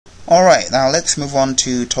Alright, now let's move on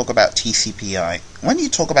to talk about TCPI. When you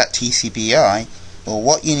talk about TCPI, well,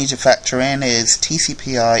 what you need to factor in is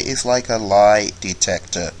TCPI is like a lie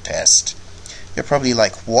detector test. You're probably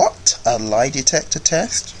like, what? A lie detector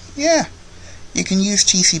test? Yeah. You can use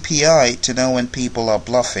TCPI to know when people are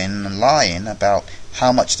bluffing and lying about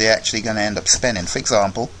how much they're actually going to end up spending. For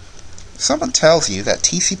example, if someone tells you that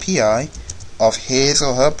TCPI of his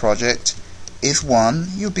or her project is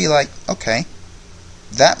 1, you'll be like, okay,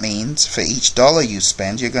 that means for each dollar you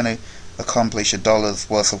spend, you're going to accomplish $1's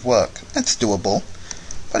worth of work. That's doable.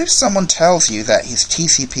 But if someone tells you that his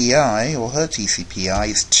TCPI or her TCPI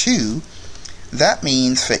is 2, that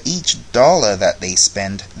means for each dollar that they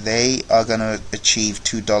spend, they are going to achieve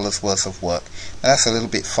 $2 worth of work. Now, that's a little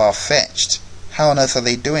bit far-fetched. How on earth are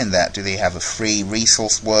they doing that? Do they have a free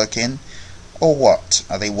resource working? Or what?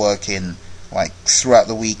 Are they working like throughout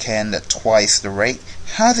the weekend at twice the rate?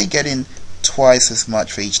 How are they getting twice as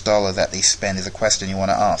much for each dollar that they spend is a question you want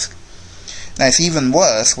to ask. Now, it's even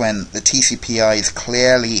worse when the TCPI is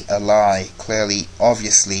clearly a lie, clearly,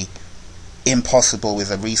 obviously impossible with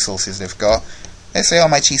the resources they've got. They say, oh,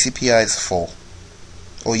 my TCPI is 4.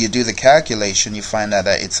 Or you do the calculation, you find out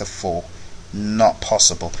that it's a 4. Not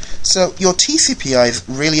possible. So your TCPI is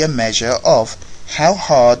really a measure of how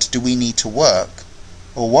hard do we need to work,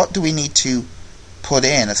 or what do we need to put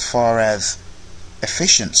in as far as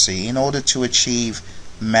efficiency in order to achieve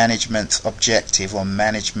management's objective or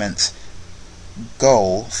management's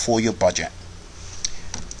goal for your budget.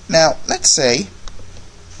 Now, let's say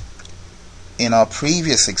in our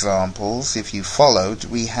previous examples, if you followed,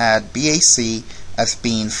 we had BAC as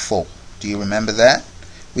being 4. Do you remember that?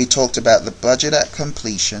 We talked about the budget at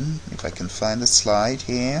completion. If I can find the slide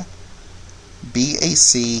here,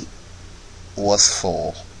 BAC was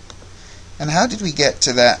 4. And how did we get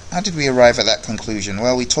to that? How did we arrive at that conclusion?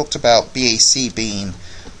 Well, we talked about BAC being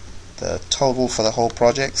the total for the whole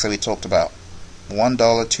project. So we talked about $1,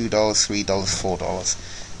 $2, $3,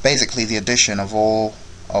 $4. Basically the addition of all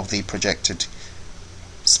of the projected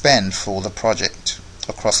spend for the project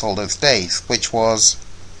across all those days, which was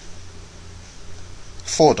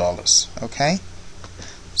 $4. Okay?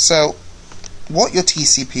 So what your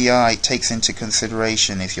TCPI takes into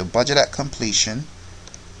consideration is your budget at completion,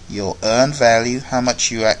 your earned value, how much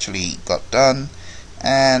you actually got done,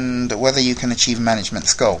 and whether you can achieve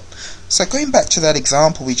management's goal. So going back to that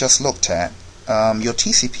example we just looked at, your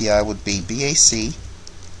TCPI would be BAC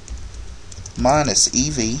minus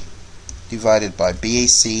EV divided by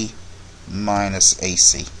BAC minus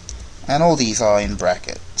AC. And all these are in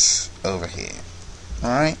brackets over here.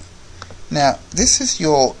 Alright? Now, this is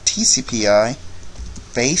your TCPI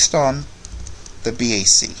based on the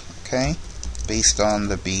BAC. Okay? Based on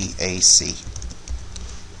the BAC.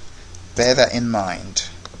 Bear that in mind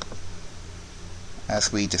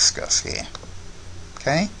as we discuss here.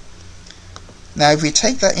 Okay? Now, if we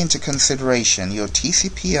take that into consideration, your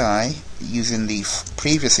TCPI, using the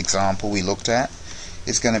previous example we looked at,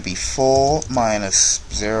 is going to be 4 minus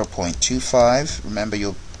 0.25. Remember,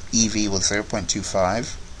 your EV was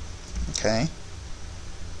 0.25. Okay?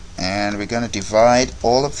 And we're going to divide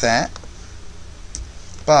all of that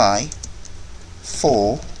by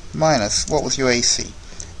 4 minus, what was your AC?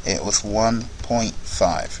 It was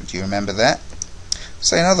 1.5. Do you remember that?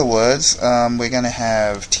 So in other words, we're going to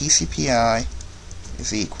have TCPI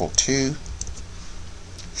is equal to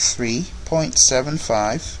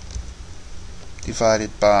 3.75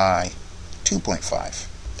 divided by 2.5.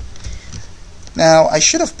 Now, I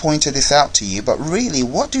should have pointed this out to you, but really,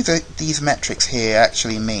 what do these metrics here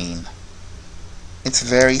actually mean? It's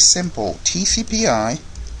very simple. TCPI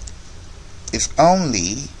is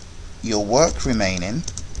only your work remaining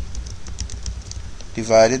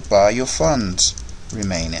divided by your funds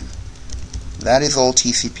remaining. That is all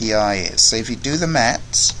TCPI is. So if you do the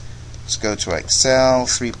maths, let's go to Excel,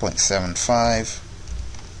 3.75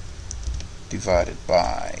 divided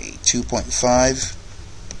by 2.5,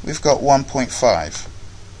 we've got 1.5.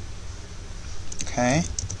 Okay?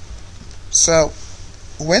 So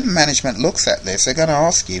when management looks at this, they're going to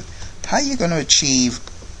ask you, how are you going to achieve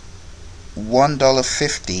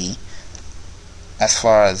 $1.50 as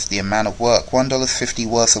far as the amount of work, $1.50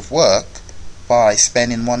 worth of work by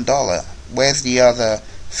spending $1? Where's the other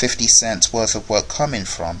 50 cents worth of work coming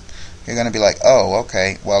from? You're going to be like, oh,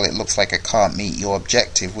 okay, well, it looks like I can't meet your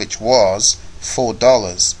objective, which was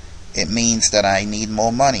 $4. It means that I need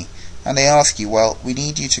more money. And they ask you, well, we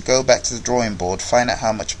need you to go back to the drawing board, find out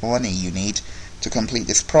how much money you need to complete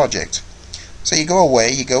this project. So you go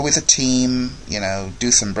away, you go with a team, you know,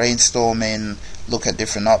 do some brainstorming, look at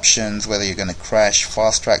different options, whether you're going to crash,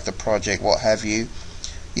 fast track the project, what have you.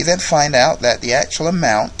 You then find out that the actual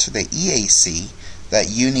amount, the EAC, that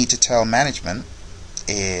you need to tell management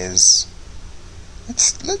is,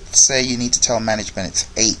 let's say you need to tell management it's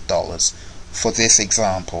 $8 for this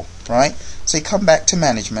example, right? So you come back to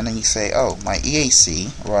management and you say, oh, my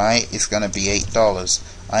EAC, right, is going to be $8.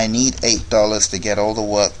 I need $8 to get all the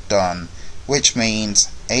work done, which means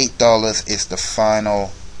 $8 is the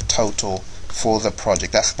final total for the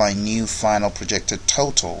project. That's my new final projected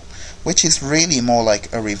total, which is really more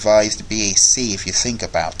like a revised BAC if you think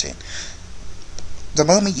about it. The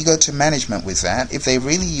moment you go to management with that, if they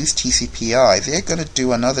really use TCPI, they're going to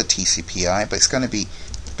do another TCPI, but it's going to be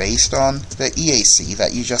based on the EAC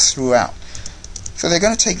that you just threw out. So they're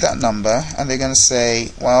going to take that number and they're going to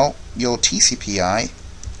say, well, your TCPI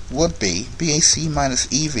would be BAC minus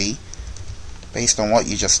EV based on what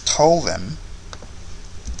you just told them,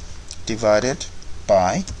 divided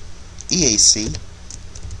by EAC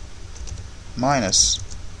minus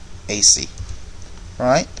AC,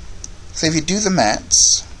 right? So if you do the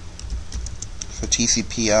maths for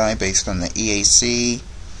TCPI based on the EAC,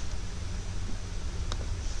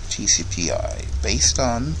 TCPI based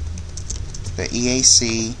on the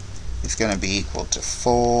EAC is going to be equal to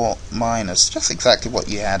 4 minus just exactly what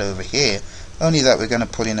you had over here, only that we're going to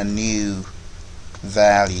put in a new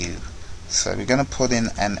value. So we're going to put in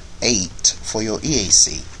an 8 for your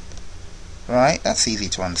EAC, right? That's easy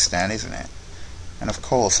to understand, isn't it? And of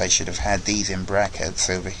course I should have had these in brackets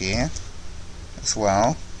over here as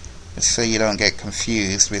well, just so you don't get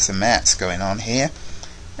confused with the maths going on here.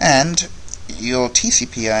 And your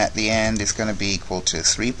TCPI at the end is going to be equal to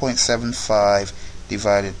 3.75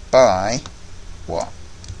 divided by what?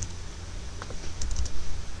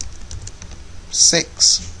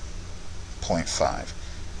 6.5.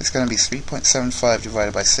 It's going to be 3.75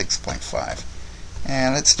 divided by 6.5.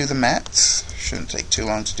 And let's do the maths. Shouldn't take too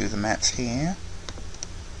long to do the maths here.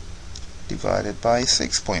 Divided by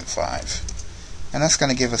 6.5. And that's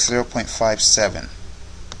going to give us 0.57.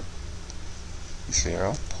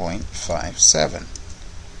 0.57.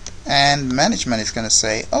 And management is going to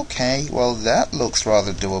say, okay, well that looks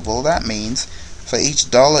rather doable. That means for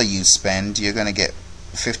each dollar you spend, you're going to get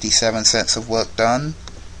 57 cents of work done.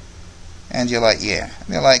 And you're like, yeah.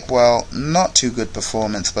 And they're like, well, not too good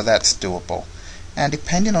performance, but that's doable. And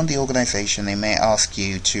depending on the organization, they may ask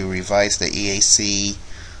you to revise the EAC.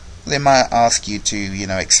 They might ask you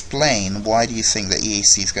to, explain why do you think the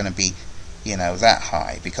EAC is going to be, that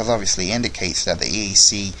high, because obviously it indicates that the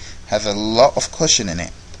EAC has a lot of cushion in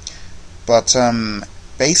it. But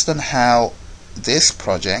based on how this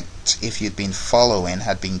project, if you'd been following,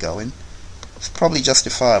 had been going, it's probably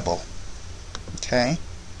justifiable. Okay?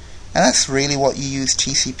 And that's really what you use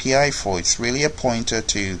TCPI for. It's really a pointer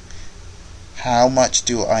to how much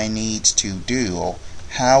do I need to do, or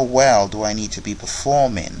how well do I need to be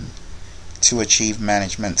performing to achieve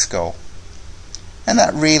management's goal. And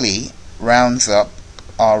that really rounds up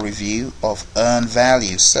our review of earned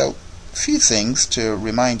value. So a few things to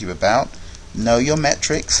remind you about. Know your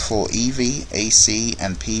metrics for EV, AC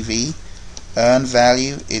and PV. Earned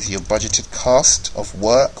value is your budgeted cost of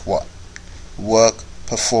work. What? Work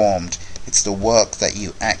performed. It's the work that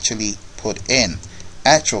you actually put in.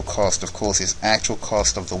 Actual cost, of course, is actual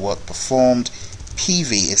cost of the work performed.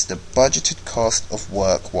 PV is the budgeted cost of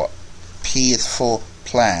work. What? P is for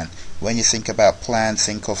plan. When you think about plan,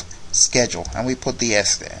 think of schedule, and we put the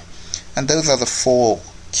S there. And those are the 4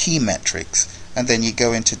 key metrics. And then you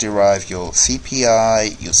go in to derive your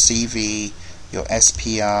CPI, your CV, your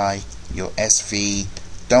SPI, your SV.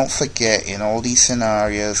 Don't forget, in all these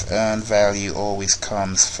scenarios, earned value always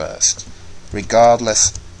comes first.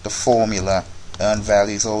 Regardless the formula, earned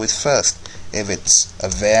value is always first. If it's a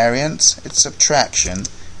variance, it's subtraction.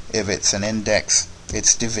 If it's an index,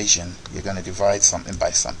 it's division. You're going to divide something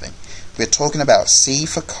by something. If we're talking about C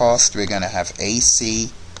for cost, we're going to have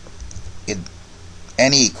AC in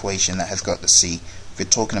any equation that has got the C. If we're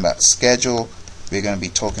talking about schedule, we're going to be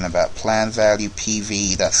talking about plan value,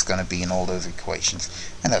 PV. That's going to be in all those equations.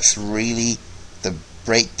 And that's really the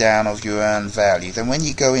breakdown of your earned value. Then when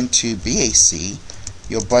you go into BAC,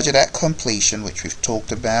 your budget at completion, which we've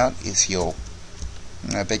talked about, is your,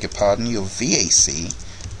 your VAC,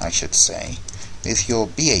 I should say, is your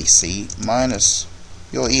BAC minus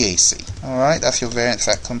your EAC. Alright, that's your variance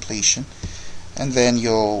at completion. And then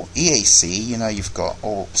your EAC, you've got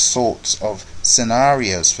all sorts of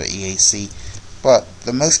scenarios for EAC, but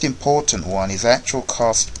the most important one is actual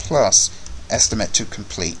cost plus estimate to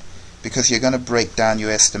complete, because you're going to break down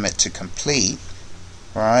your estimate to complete,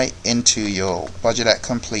 right, into your budget at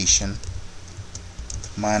completion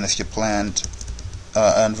minus your planned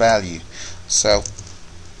earned value. So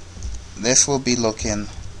this will be looking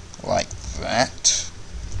like that.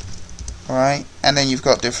 Alright, and then you've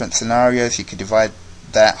got different scenarios. You could divide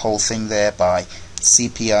that whole thing there by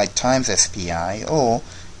CPI times SPI, or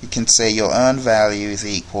you can say your earned value is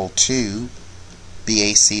equal to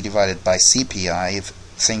BAC divided by CPI if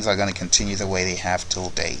things are going to continue the way they have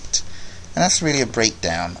till date. And that's really a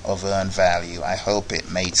breakdown of earned value. I hope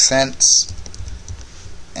it made sense.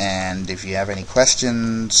 And if you have any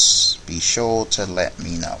questions, be sure to let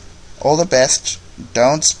me know. All the best.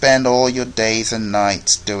 Don't spend all your days and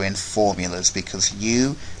nights doing formulas, because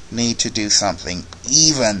you need to do something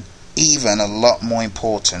even a lot more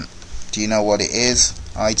important. Do you know what it is?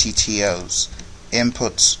 ITTOs.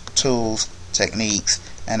 Inputs, tools, techniques,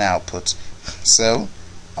 and outputs. So,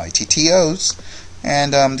 ITTOs.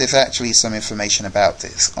 And there's actually some information about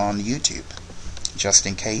this on YouTube, just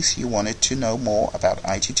in case you wanted to know more about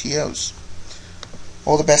ITTOs.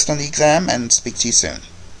 All the best on the exam, and speak to you soon.